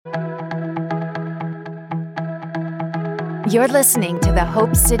You're listening to the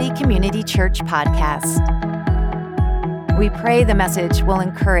Hope City Community Church podcast. We pray the message will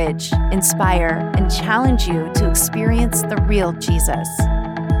encourage, inspire, and challenge you to experience the real Jesus.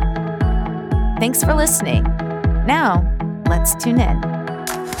 Thanks for listening. Now, let's tune in.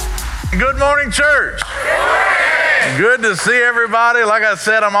 Good morning, church. Good to see everybody. Like I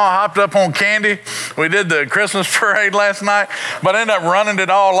said, I'm all hopped up on candy. We did the Christmas parade last night, but I ended up running it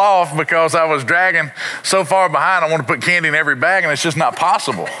all off because I was dragging so far behind. I want to put candy in every bag, and it's just not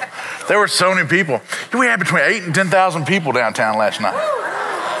possible. There were so many people. We had between 8,000 and 10,000 people downtown last night.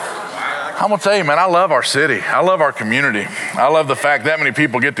 I'm going to tell you, man, I love our city. I love our community. I love the fact that many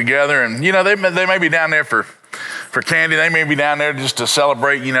people get together, and, you know, they may be down there for candy. They may be down there just to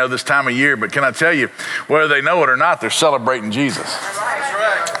celebrate, you know, this time of year. But can I tell you, whether they know it or not, they're celebrating Jesus. That's right.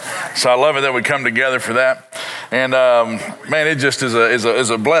 So I love it that we come together for that. And man, it just is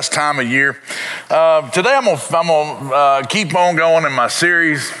a blessed time of year. Today I'm gonna keep on going in my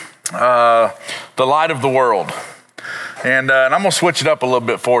series, The Light of the World. And I'm going to switch it up a little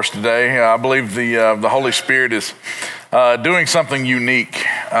bit for us today. I believe the Holy Spirit is doing something unique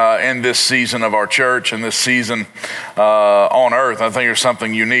in this season of our church and this season on earth. I think there's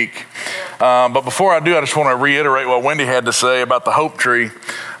something unique. But before I do, I just want to reiterate what Wendy had to say about the Hope Tree.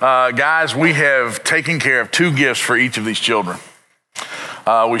 Guys, we have taken care of 2 gifts for each of these children.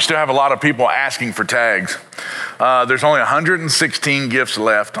 We still have a lot of people asking for tags. There's only 116 gifts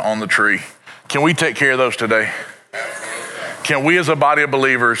left on the tree. Can we take care of those today? Can we as a body of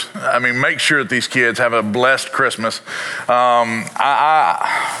believers, make sure that these kids have a blessed Christmas? I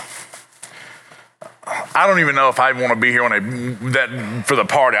don't even know if I want to be here for the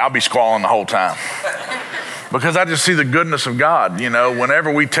party. I'll be squalling the whole time. Because I just see the goodness of God, you know.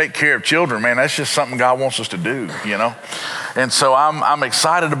 Whenever we take care of children, man, that's just something God wants us to do, you know. And so I'm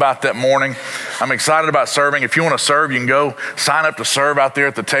excited about that morning. I'm excited about serving. If you want to serve, you can go sign up to serve out there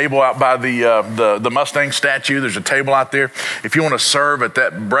at the table out by the Mustang statue. There's a table out there. If you want to serve at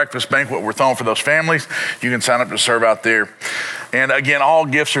that breakfast banquet we're throwing for those families, you can sign up to serve out there. And again, all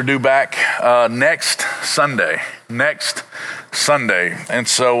gifts are due back next Sunday. And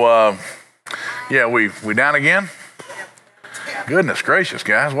so, yeah, we down again? Goodness gracious,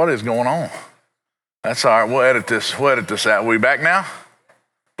 guys, what is going on? That's all right. We'll edit this out. We back now?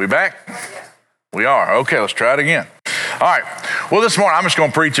 We back? We are. Okay, let's try it again. All right. Well, this morning, I'm just going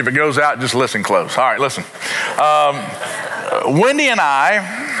to preach. If it goes out, just listen close. All right, listen. Wendy and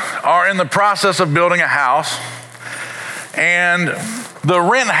I are in the process of building a house, and the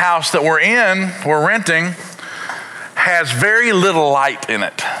rent house that we're renting, has very little light in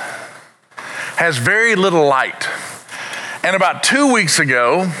it. And about 2 weeks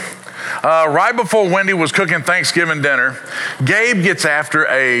ago, right before Wendy was cooking Thanksgiving dinner, Gabe gets after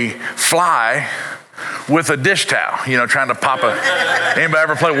a fly with a dish towel, you know, trying to pop anybody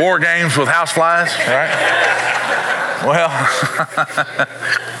ever play war games with house flies, right? Well,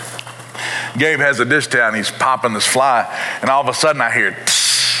 Gabe has a dish towel and he's popping this fly, and all of a sudden I hear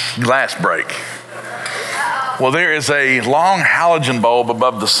glass break. Well, there is a long halogen bulb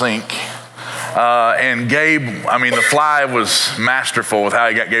above the sink. And Gabe, the fly was masterful with how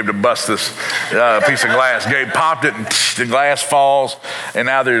he got Gabe to bust this piece of glass. Gabe popped it and the glass falls, and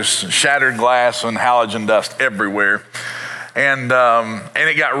now there's shattered glass and halogen dust everywhere. And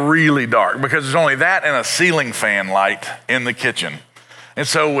it got really dark because there's only that and a ceiling fan light in the kitchen. And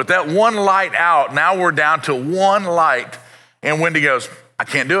so with that one light out, now we're down to one light, and Wendy goes, I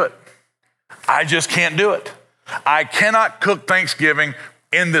can't do it. I just can't do it. I cannot cook Thanksgiving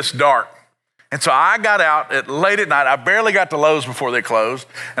in this dark. And so I got out late at night. I barely got to Lowe's before they closed,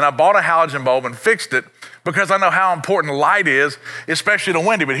 and I bought a halogen bulb and fixed it because I know how important light is, especially to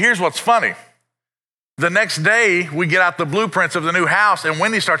Wendy. But here's what's funny. The next day, we get out the blueprints of the new house, and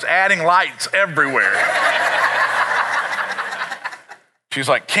Wendy starts adding lights everywhere. She's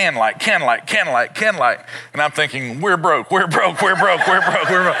like, can light. And I'm thinking, we're broke. And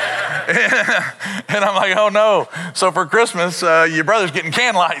I'm like, oh no. So for Christmas, your brother's getting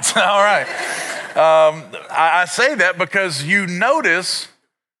can lights. All right. I say that because you notice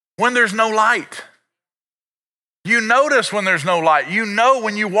when there's no light. You notice when there's no light. You know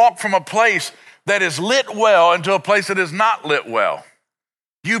when you walk from a place that is lit well into a place that is not lit well.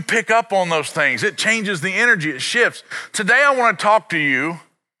 You pick up on those things. It changes the energy. It shifts. Today, I want to talk to you,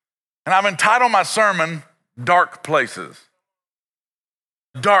 and I've entitled my sermon, Dark Places.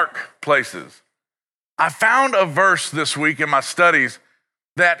 Dark Places. I found a verse this week in my studies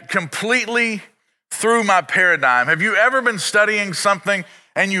that completely threw my paradigm. Have you ever been studying something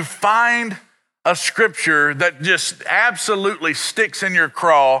and you find a scripture that just absolutely sticks in your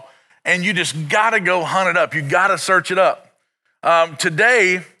craw and you just got to go hunt it up? You got to search it up.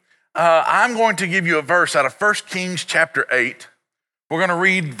 Today, I'm going to give you a verse out of 1 Kings chapter 8. We're going to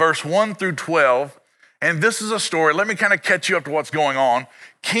read verse 1 through 12. And this is a story. Let me kind of catch you up to what's going on.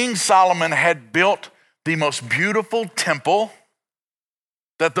 King Solomon had built the most beautiful temple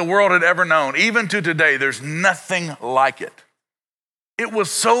that the world had ever known. Even to today, there's nothing like it. It was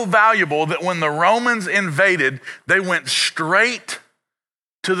so valuable that when the Romans invaded, they went straight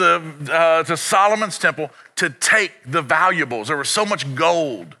to Solomon's temple to take the valuables. There was so much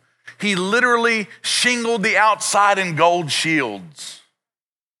gold. He literally shingled the outside in gold shields.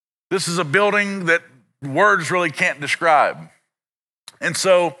 This is a building that words really can't describe. And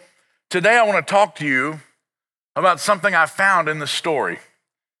so today I want to talk to you about something I found in the story.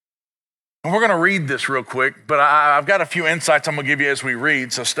 And we're going to read this real quick, but I've got a few insights I'm going to give you as we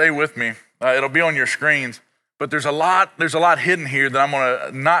read, so stay with me. It'll be on your screens. But there's a lot hidden here that I'm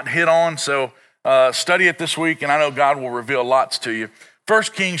going to not hit on, so study it this week, and I know God will reveal lots to you. 1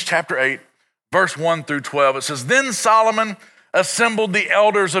 Kings chapter 8, verse 1 through 12, it says, Then Solomon assembled the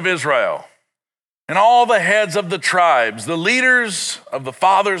elders of Israel and all the heads of the tribes, the leaders of the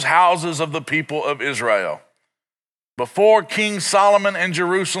fathers' houses of the people of Israel, before King Solomon in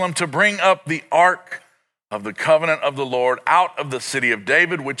Jerusalem to bring up the ark of the covenant of the Lord out of the city of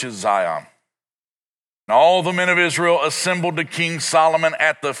David, which is Zion. And all the men of Israel assembled to King Solomon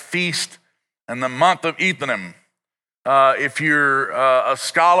at the feast in the month of Ethanim. If you're a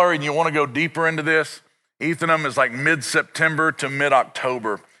scholar and you want to go deeper into this, Ethanim is like mid-September to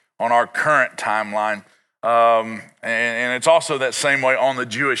mid-October on our current timeline. And it's also that same way on the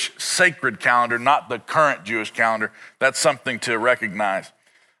Jewish sacred calendar, not the current Jewish calendar. That's something to recognize.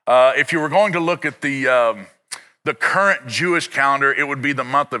 If you were going to look at the current Jewish calendar, it would be the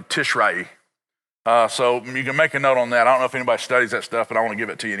month of Tishrei. So you can make a note on that. I don't know if anybody studies that stuff, but I want to give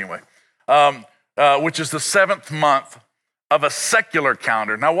it to you anyway. Which is the 7th month of a secular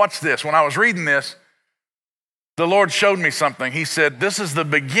calendar. Now watch this. When I was reading this, the Lord showed me something. He said, this is the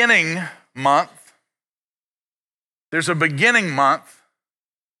beginning month. There's a beginning month,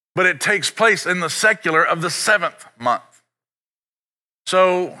 but it takes place in the secular of the 7th month.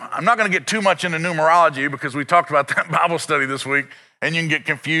 So I'm not going to get too much into numerology because we talked about that in Bible study this week, and you can get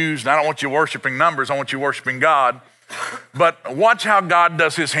confused. I don't want you worshiping numbers. I want you worshiping God. But watch how God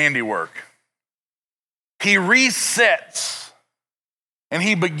does his handiwork. He resets, and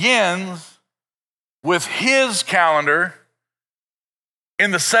he begins with his calendar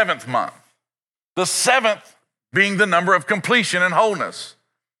in the 7th month. The 7th being the number of completion and wholeness.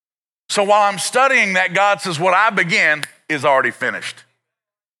 So while I'm studying that, God says, what I began is already finished.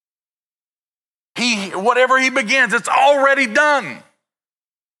 Whatever he begins, it's already done.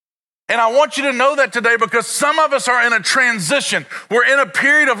 And I want you to know that today because some of us are in a transition. We're in a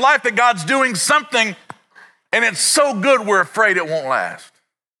period of life that God's doing something, and it's so good we're afraid it won't last.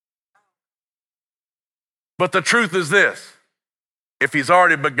 But the truth is this, if he's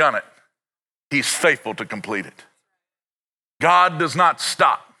already begun it, he's faithful to complete it. God does not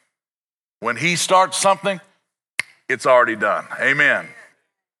stop. When he starts something, it's already done. Amen.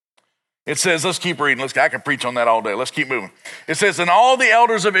 It says, let's keep reading. I can preach on that all day. Let's keep moving. It says, and all the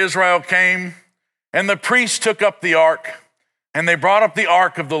elders of Israel came, and the priests took up the ark, and they brought up the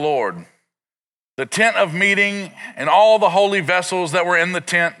ark of the Lord. The tent of meeting and all the holy vessels that were in the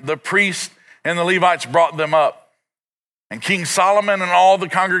tent, the priests and the Levites brought them up. And King Solomon and all the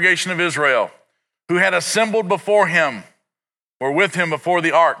congregation of Israel, who had assembled before him, were with him before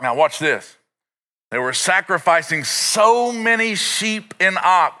the ark. Now watch this. They were sacrificing so many sheep and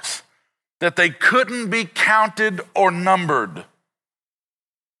ox that they couldn't be counted or numbered.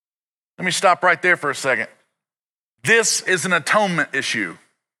 Let me stop right there for a second. This is an atonement issue.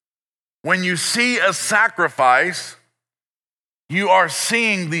 When you see a sacrifice, you are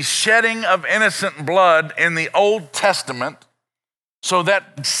seeing the shedding of innocent blood in the Old Testament so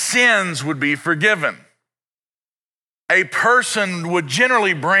that sins would be forgiven. A person would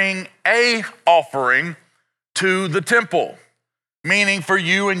generally bring an offering to the temple, meaning for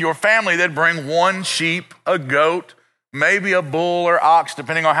you and your family, they'd bring one sheep, a goat, maybe a bull or ox,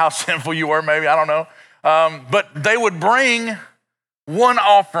 depending on how sinful you were, maybe, I don't know. But they would bring one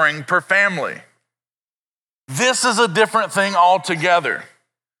offering per family. This is a different thing altogether.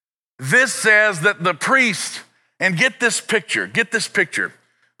 This says that the priest, and get this picture.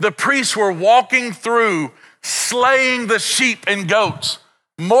 The priests were walking through slaying the sheep and goats,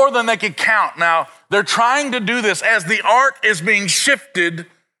 more than they could count. Now, they're trying to do this as the ark is being shifted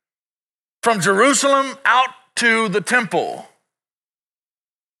from Jerusalem out to the temple.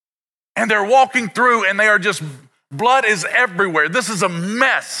 And they're walking through and they are just, blood is everywhere. This is a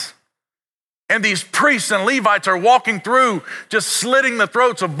mess. And these priests and Levites are walking through, just slitting the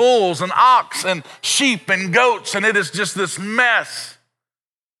throats of bulls and ox and sheep and goats, and it is just this mess.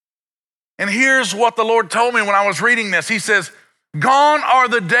 And here's what the Lord told me when I was reading this. He says, "Gone are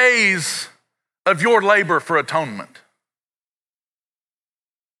the days of your labor for atonement.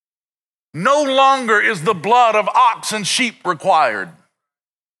 No longer is the blood of ox and sheep required."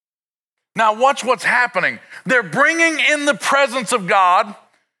 Now watch what's happening. They're bringing in the presence of God,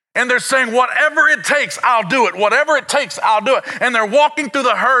 and they're saying, whatever it takes, I'll do it. Whatever it takes, I'll do it. And they're walking through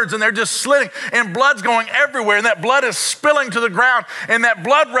the herds, and they're just slitting, and blood's going everywhere, and that blood is spilling to the ground, and that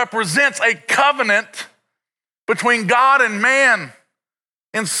blood represents a covenant between God and man.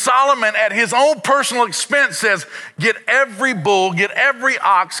 And Solomon, at his own personal expense, says, get every bull, get every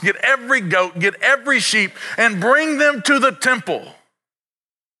ox, get every goat, get every sheep, and bring them to the temple.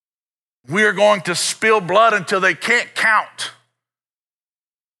 We are going to spill blood until they can't count.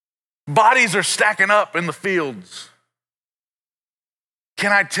 Bodies are stacking up in the fields.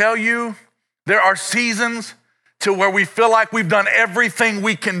 Can I tell you, there are seasons to where we feel like we've done everything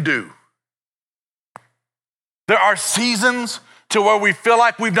we can do. There are seasons to where we feel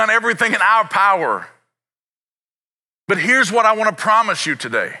like we've done everything in our power. But here's what I want to promise you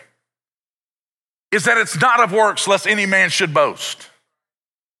today, is that it's not of works lest any man should boast.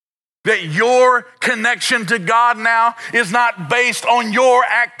 That your connection to God now is not based on your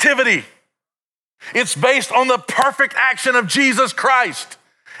activity. It's based on the perfect action of Jesus Christ.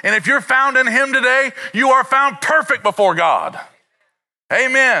 And if you're found in him today, you are found perfect before God.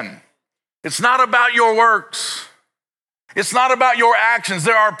 Amen. It's not about your works. It's not about your actions.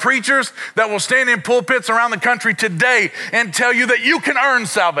 There are preachers that will stand in pulpits around the country today and tell you that you can earn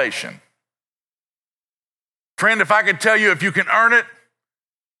salvation. Friend, if I could tell you if you can earn it,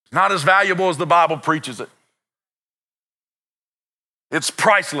 not as valuable as the Bible preaches it. It's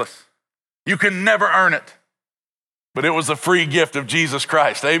priceless. You can never earn it. But it was a free gift of Jesus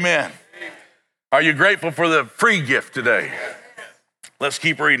Christ. Amen. Are you grateful for the free gift today? Let's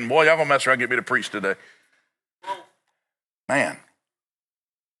keep reading. Boy, y'all gonna mess around and get me to preach today. Man.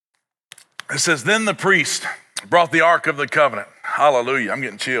 It says, then the priest brought the ark of the covenant. Hallelujah. I'm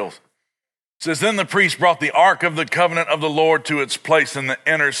getting chills. It says, then the priest brought the ark of the covenant of the Lord to its place in the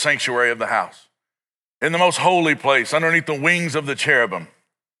inner sanctuary of the house, in the most holy place, underneath the wings of the cherubim.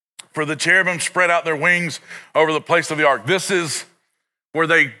 For the cherubim spread out their wings over the place of the ark. This is where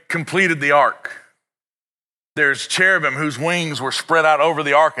they completed the ark. There's cherubim whose wings were spread out over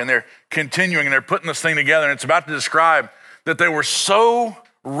the ark, and they're continuing, and they're putting this thing together, and it's about to describe that they were so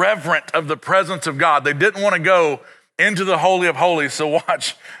reverent of the presence of God. They didn't want to go into the Holy of Holies, so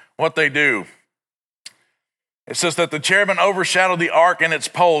watch what they do. It says that the cherubim overshadowed the ark and its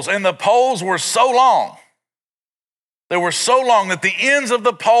poles, and the poles were so long. They were so long that the ends of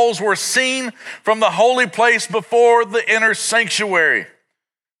the poles were seen from the holy place before the inner sanctuary,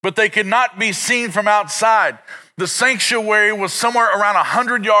 but they could not be seen from outside. The sanctuary was somewhere around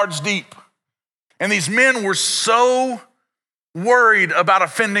 100 yards deep, and these men were so worried about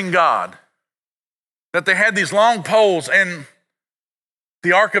offending God that they had these long poles, and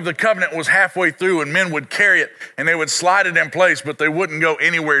the Ark of the Covenant was halfway through, and men would carry it and they would slide it in place, but they wouldn't go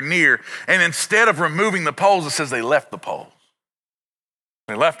anywhere near. And instead of removing the poles, it says they left the poles.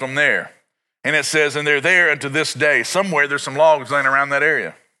 They left them there. And it says, and they're there unto this day. Somewhere there's some logs laying around that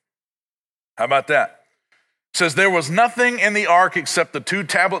area. How about that? It says there was nothing in the ark except the 2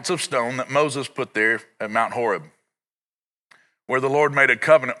 tablets of stone that Moses put there at Mount Horeb, where the Lord made a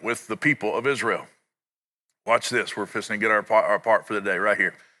covenant with the people of Israel. Watch this. We're fixing to get our part for the day right here.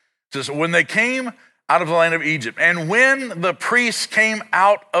 It says, when they came out of the land of Egypt, and when the priests came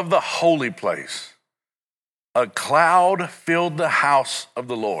out of the holy place, a cloud filled the house of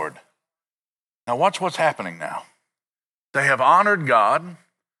the Lord. Now watch what's happening now. They have honored God,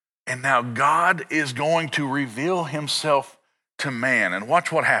 and now God is going to reveal himself to man. And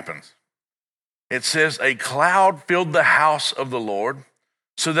watch what happens. It says, a cloud filled the house of the Lord,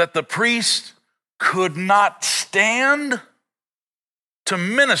 so that the priest could not stand to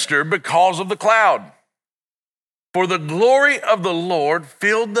minister because of the cloud. For the glory of the Lord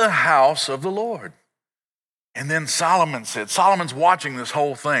filled the house of the Lord. And then Solomon said, Solomon's watching this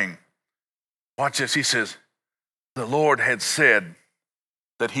whole thing. Watch this. He says, the Lord had said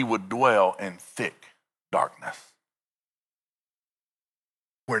that he would dwell in thick darkness,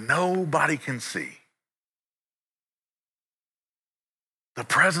 where nobody can see. The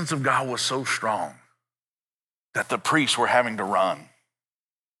presence of God was so strong that the priests were having to run.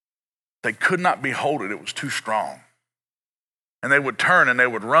 They could not behold it. It was too strong. And they would turn and they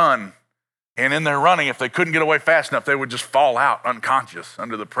would run. And in their running, if they couldn't get away fast enough, they would just fall out unconscious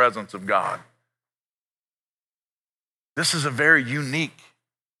under the presence of God. This is a very unique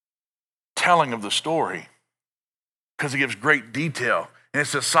telling of the story because it gives great detail. And it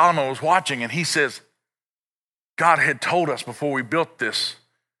says Solomon was watching and he says, God had told us before we built this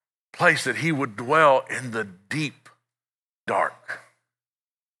place that he would dwell in the deep dark.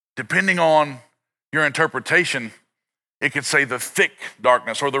 Depending on your interpretation, it could say the thick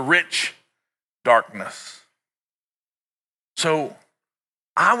darkness or the rich darkness. So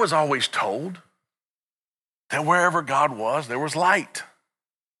I was always told that wherever God was, there was light,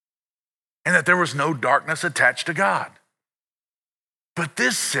 and that there was no darkness attached to God. But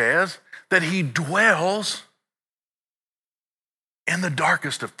this says that he dwells in the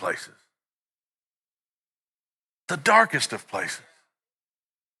darkest of places. The darkest of places.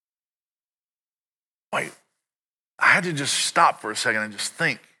 Wait, I had to just stop for a second and just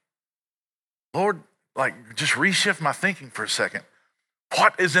think, Lord, just reshift my thinking for a second.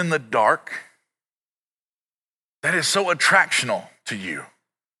 What is in the dark that is so attractional to you?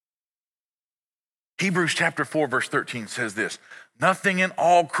 Hebrews chapter 4, verse 13 says this, nothing in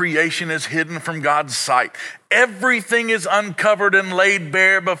all creation is hidden from God's sight. Everything is uncovered and laid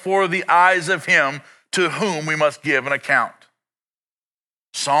bare before the eyes of him to whom we must give an account.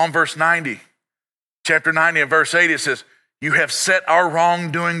 Psalm verse 90, chapter 90 and verse 8, it says, you have set our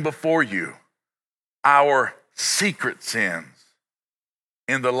wrongdoing before you, our secret sins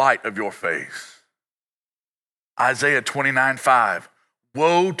in the light of your face. Isaiah 29:5,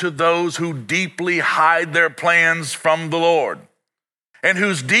 woe to those who deeply hide their plans from the Lord and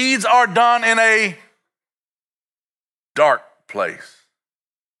whose deeds are done in a dark place.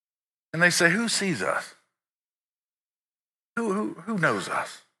 And they say, who sees us? Who knows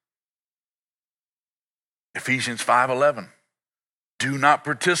us? Ephesians 5:11, do not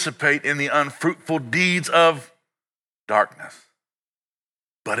participate in the unfruitful deeds of darkness,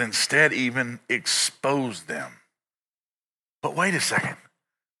 but instead even expose them. But wait a second.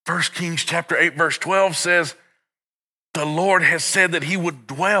 1 Kings chapter 8, verse 12 says, the Lord has said that he would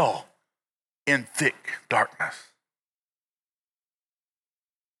dwell in thick darkness.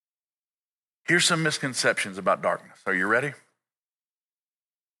 Here's some misconceptions about darkness. Are you ready?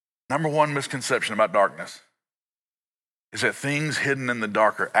 Number one misconception about darkness is that things hidden in the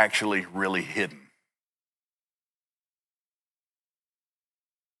dark are actually really hidden.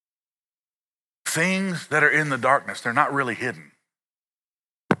 Things that are in the darkness, they're not really hidden.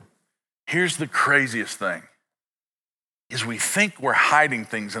 Here's the craziest thing, is we think we're hiding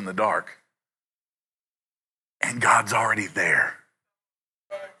things in the dark, and God's already there.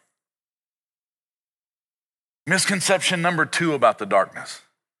 Misconception number two about the darkness,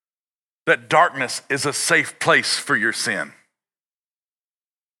 that darkness is a safe place for your sin.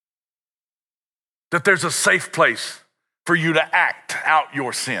 That there's a safe place for you to act out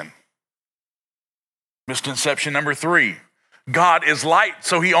your sin. Misconception number three, God is light,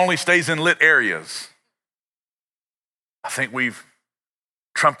 so he only stays in lit areas. I think we've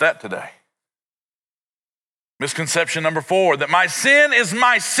trumped that today. Misconception number four, that my sin is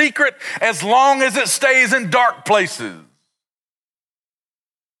my secret as long as it stays in dark places.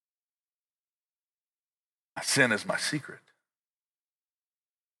 My sin is my secret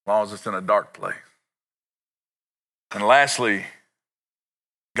as long as it's in a dark place. And lastly,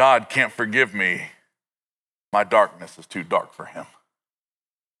 God can't forgive me. My darkness is too dark for him.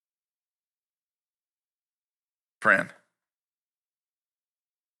 Friend,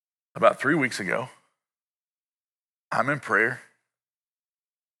 about 3 weeks ago, I'm in prayer,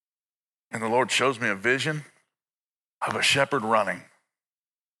 and the Lord shows me a vision of a shepherd running.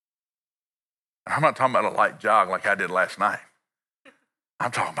 And I'm not talking about a light jog like I did last night.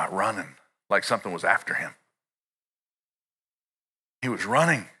 I'm talking about running like something was after him. He was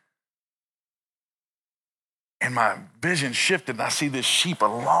running. And my vision shifted, and I see this sheep a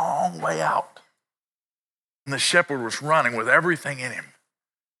long way out. And the shepherd was running with everything in him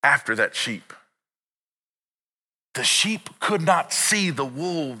after that sheep. The sheep could not see the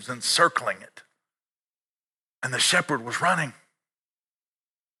wolves encircling it. And the shepherd was running,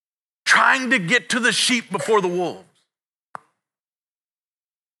 trying to get to the sheep before the wolves.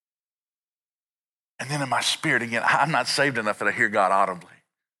 And then in my spirit, again, I'm not saved enough that I hear God audibly.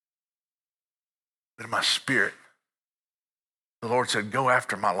 But in my spirit, the Lord said, go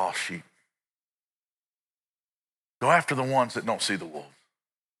after my lost sheep. Go after the ones that don't see the wolves.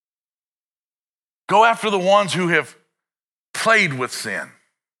 Go after the ones who have played with sin.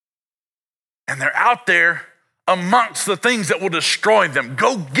 And they're out there amongst the things that will destroy them.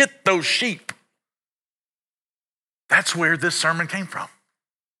 Go get those sheep. That's where this sermon came from.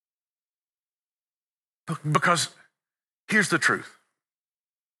 Because here's the truth.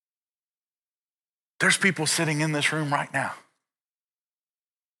 There's people sitting in this room right now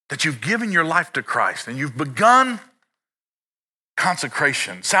that you've given your life to Christ and you've begun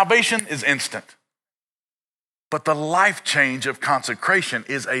consecration. Salvation is instant, but the life change of consecration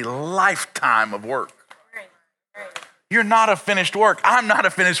is a lifetime of work. You're not a finished work. I'm not a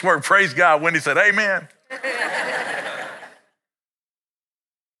finished work. Praise God. Wendy said, amen.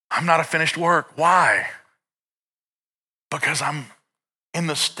 I'm not a finished work. Why? Because I'm in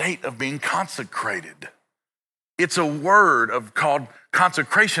the state of being consecrated. It's a word called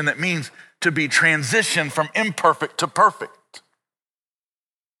consecration that means to be transitioned from imperfect to perfect.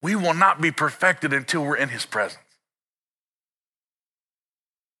 We will not be perfected until we're in his presence.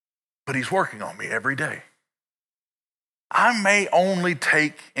 But he's working on me every day. I may only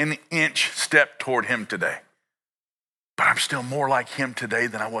take an inch step toward him today, but I'm still more like him today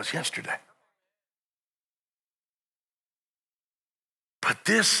than I was yesterday. But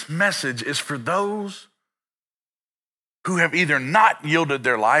this message is for those who have either not yielded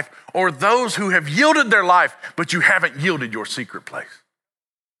their life or those who have yielded their life, but you haven't yielded your secret place.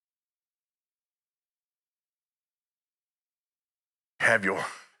 Have your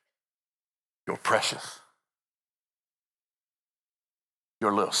precious,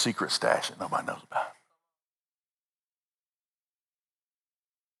 your little secret stash that nobody knows about.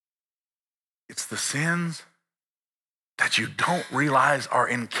 It's the sins that you don't realize are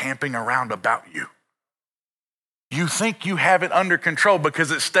encamping around about you. You think you have it under control because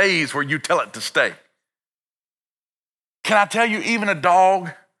it stays where you tell it to stay. Can I tell you, even a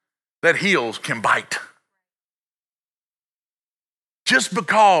dog that heals can bite. Just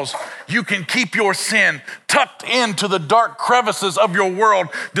because you can keep your sin tucked into the dark crevices of your world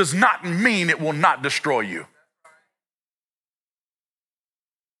does not mean it will not destroy you.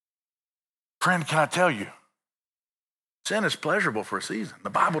 Friend, can I tell you, sin is pleasurable for a season. The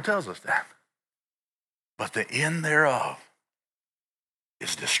Bible tells us that. But the end thereof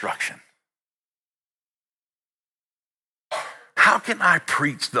is destruction. How can I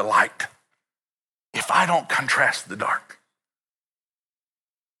preach the light if I don't contrast the dark?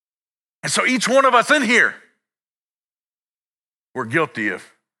 And so each one of us in here, we're guilty of,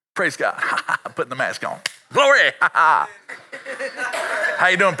 praise God, putting the mask on. Glory. How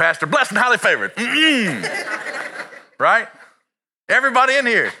you doing, Pastor? Blessed and highly favored. Right? Everybody in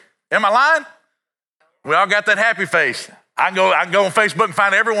here. Am I lying? We all got that happy face. I can go on Facebook and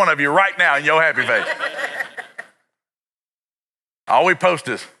find every one of you right now in your happy face. All we post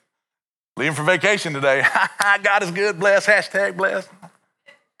is, leaving for vacation today. God is good, blessed, hashtag blessed.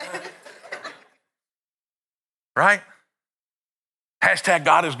 Right? Hashtag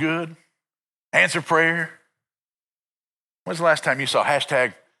God is good. Answer prayer. When's the last time you saw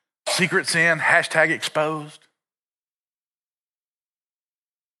hashtag secret sin, hashtag exposed?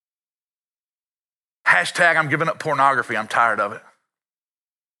 Hashtag I'm giving up pornography, I'm tired of it.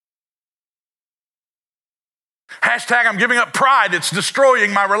 Hashtag I'm giving up pride, it's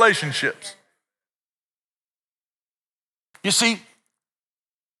destroying my relationships. You see,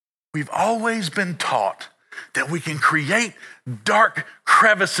 we've always been taught that we can create dark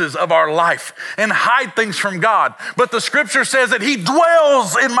crevices of our life and hide things from God. But the scripture says that he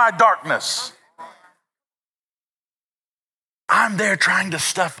dwells in my darkness. I'm there trying to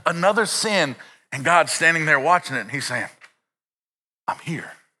stuff another sin, and God's standing there watching it, and he's saying, I'm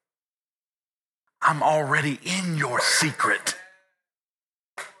here. I'm already in your secret.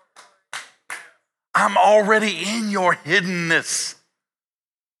 I'm already in your hiddenness.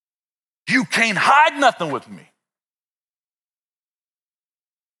 You can't hide nothing with me.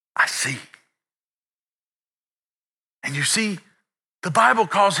 I see. And you see, the Bible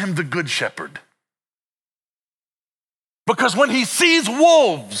calls him the good shepherd. Because when he sees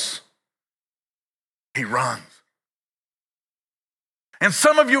wolves, he runs. And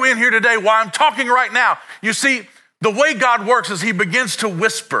some of you in here today, while I'm talking right now, you see, the way God works is he begins to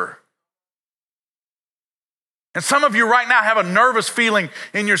whisper. And some of you right now have a nervous feeling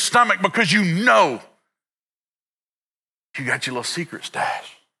in your stomach because you know you got your little secret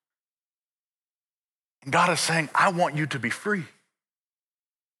stash. And God is saying, I want you to be free.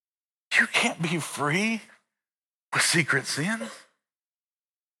 You can't be free with secret sins.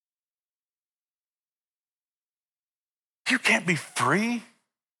 You can't be free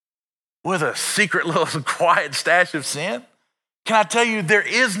with a secret little quiet stash of sin. Can I tell you, there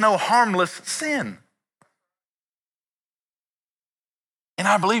is no harmless sin. And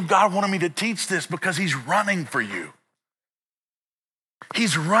I believe God wanted me to teach this because he's running for you.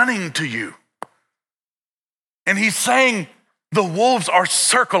 He's running to you. And he's saying the wolves are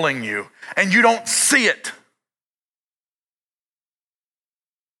circling you and you don't see it.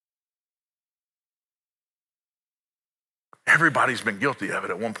 Everybody's been guilty of it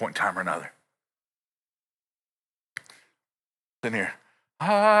at one point in time or another. In here,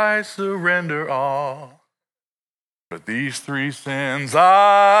 I surrender all. But these three sins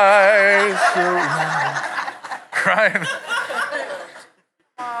I surrender. Right?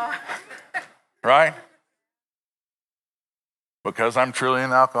 Right? Because I'm truly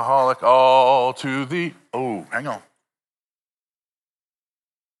an alcoholic, all to thee. Oh, hang on.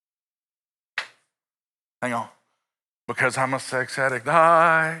 Hang on. Because I'm a sex addict,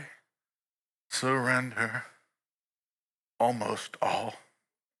 I surrender almost all.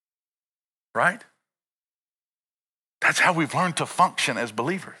 Right? That's how we've learned to function as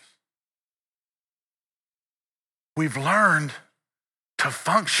believers. We've learned to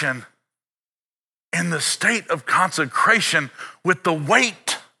function in the state of consecration with the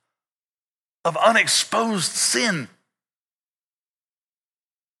weight of unexposed sin.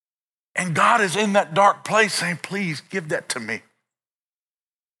 And God is in that dark place saying, please give that to me.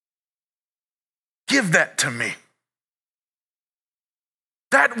 Give that to me.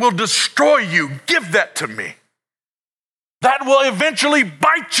 That will destroy you. Give that to me. That will eventually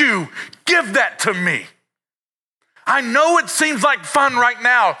bite you. Give that to me. I know it seems like fun right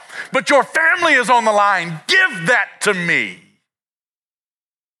now, but your family is on the line. Give that to me.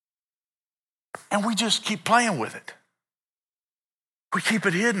 And we just keep playing with it. We keep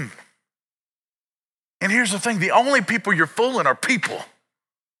it hidden. And here's the thing, the only people you're fooling are people.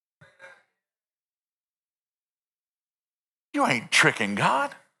 You ain't tricking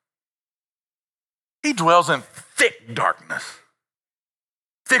God. He dwells in thick darkness,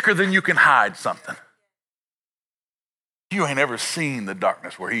 thicker than you can hide something. You ain't ever seen the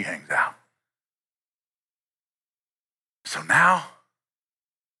darkness where he hangs out. So now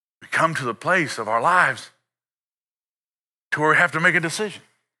we come to the place of our lives to where we have to make a decision.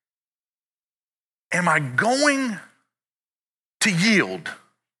 Am I going to yield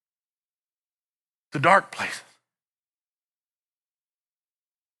to dark places?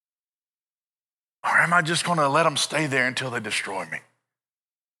 Or am I just going to let them stay there until they destroy me?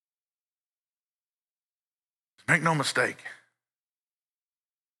 Make no mistake,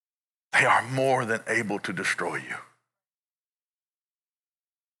 they are more than able to destroy you.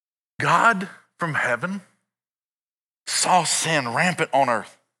 God from heaven saw sin rampant on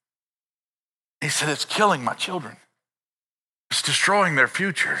earth. He said, it's killing my children. It's destroying their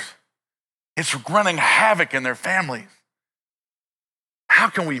futures. It's running havoc in their families. How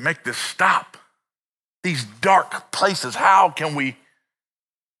can we make this stop? These dark places, how can we?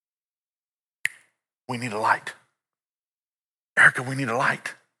 We need a light. Erica, we need a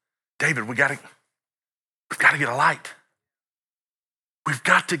light. David, we've got to get a light. We've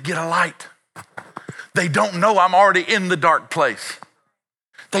got to get a light. They don't know I'm already in the dark place.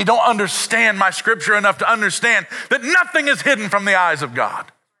 They don't understand my scripture enough to understand that nothing is hidden from the eyes of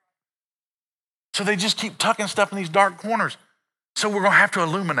God. So they just keep tucking stuff in these dark corners. So we're going to have to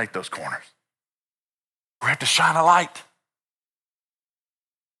illuminate those corners. We have to shine a light.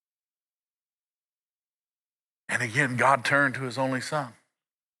 And again, God turned to his only son.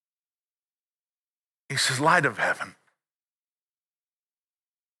 He says, light of heaven.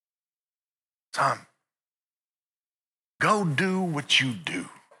 Son, go do what you do.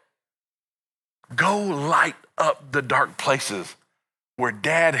 Go light up the dark places where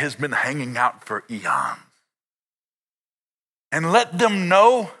dad has been hanging out for eons. And let them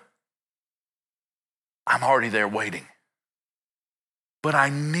know I'm already there waiting. But I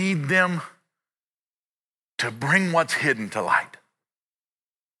need them to bring what's hidden to light.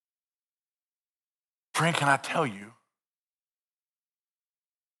 Friend, can I tell you,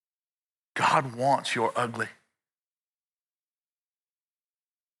 God wants your ugly.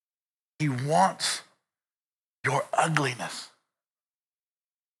 He wants your ugliness.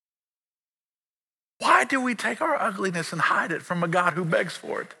 Why do we take our ugliness and hide it from a God who begs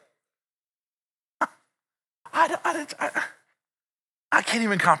for it? I can't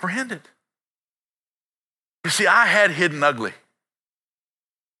even comprehend it. You see, I had hidden ugly.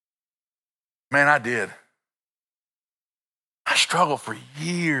 Man, I did. I struggled for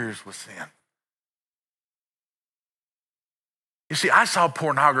years with sin. You see, I saw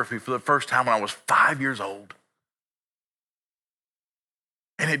pornography for the first time when I was 5 years old.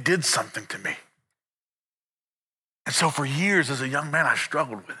 And it did something to me. And so for years as a young man, I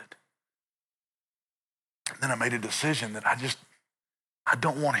struggled with it. And then I made a decision that I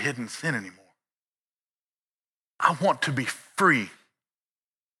don't want hidden sin anymore. I want to be free.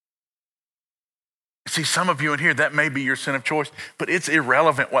 See, some of you in here, that may be your sin of choice, but it's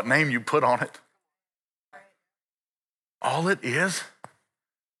irrelevant what name you put on it. All it is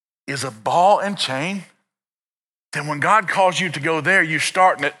a ball and chain then when God calls you to go there, you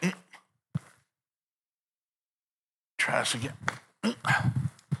start it. Try this again.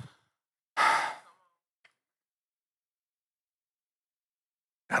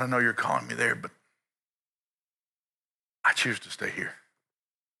 I don't know you're calling me there, but I choose to stay here.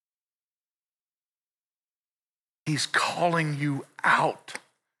 He's calling you out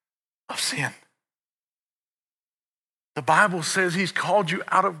of sin. The Bible says he's called you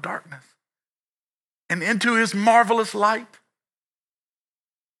out of darkness and into his marvelous light.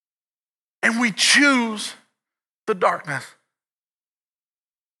 And we choose the darkness.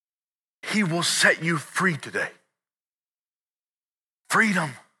 He will set you free today.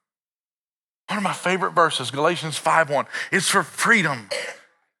 Freedom. One of my favorite verses, Galatians 5:1. It's for freedom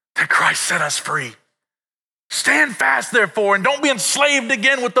that Christ set us free. Stand fast, therefore, and don't be enslaved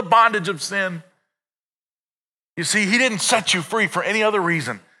again with the bondage of sin. You see, he didn't set you free for any other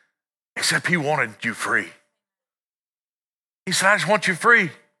reason except he wanted you free. He said, I just want you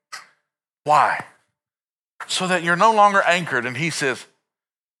free. Why? So that you're no longer anchored. And he says,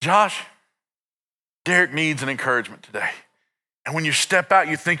 Josh, Derek needs an encouragement today. And when you step out,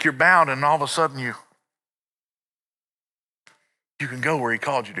 you think you're bound, and all of a sudden you can go where he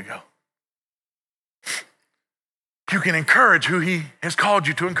called you to go. You can encourage who he has called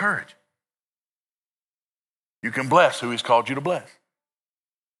you to encourage. You can bless who he's called you to bless.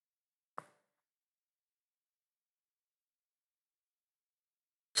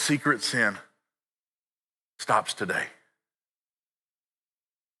 Secret sin stops today.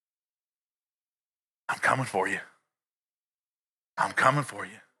 I'm coming for you. I'm coming for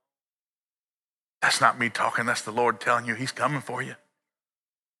you. That's not me talking. That's the Lord telling you he's coming for you.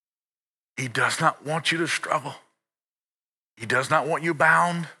 He does not want you to struggle. He does not want you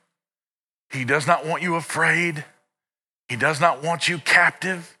bound. He does not want you afraid. He does not want you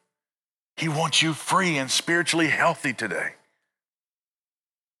captive. He wants you free and spiritually healthy today.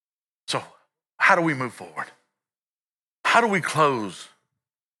 So, how do we move forward? How do we close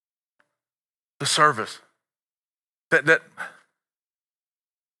the service that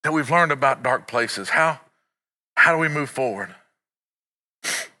we've learned about dark places? How do we move forward?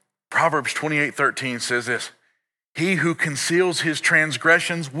 Proverbs 28:13 says this, he who conceals his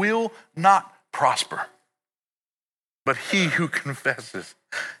transgressions will not prosper, but he who confesses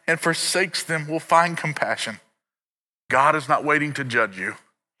and forsakes them will find compassion. God is not waiting to judge you.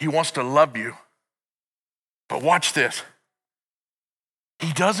 He wants to love you. But watch this.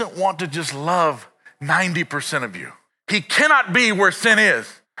 He doesn't want to just love 90% of you. He cannot be where sin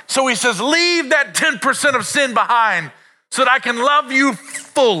is. So he says, leave that 10% of sin behind so that I can love you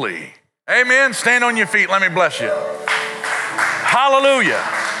fully. Amen. Stand on your feet. Let me bless you. Hallelujah.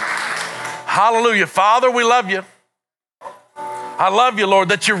 Hallelujah. Father, we love you. I love you, Lord,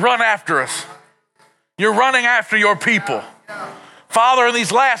 that you run after us. You're running after your people. Father, in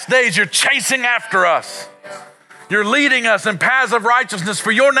these last days, you're chasing after us. You're leading us in paths of righteousness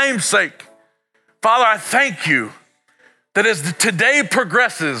for your name's sake. Father, I thank you that as today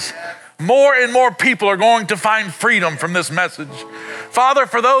progresses, more and more people are going to find freedom from this message. Father,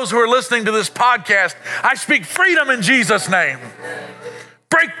 for those who are listening to this podcast, I speak freedom in Jesus' name.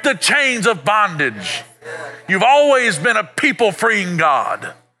 Break the chains of bondage. You've always been a people-freeing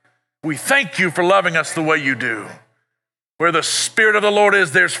God. We thank you for loving us the way you do. Where the Spirit of the Lord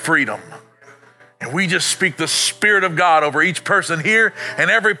is, there's freedom. And we just speak the Spirit of God over each person here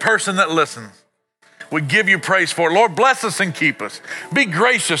and every person that listens. We give you praise for it. Lord, bless us and keep us. Be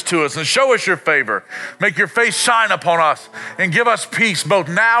gracious to us and show us your favor. Make your face shine upon us and give us peace both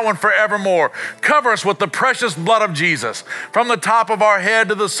now and forevermore. Cover us with the precious blood of Jesus from the top of our head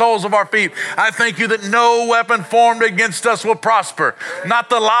to the soles of our feet. I thank you that no weapon formed against us will prosper. Not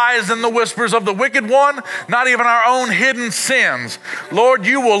the lies and the whispers of the wicked one, not even our own hidden sins. Lord,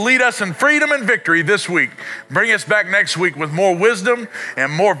 you will lead us in freedom and victory this week. Bring us back next week with more wisdom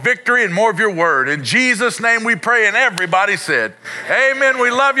and more victory and more of your word. In Jesus' name we pray, and everybody said, amen.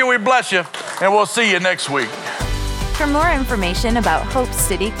 We love you, we bless you, and we'll see you next week. For more information about Hope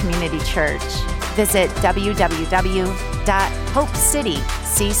City Community Church, visit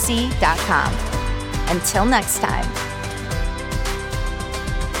www.hopecitycc.com. Until next time.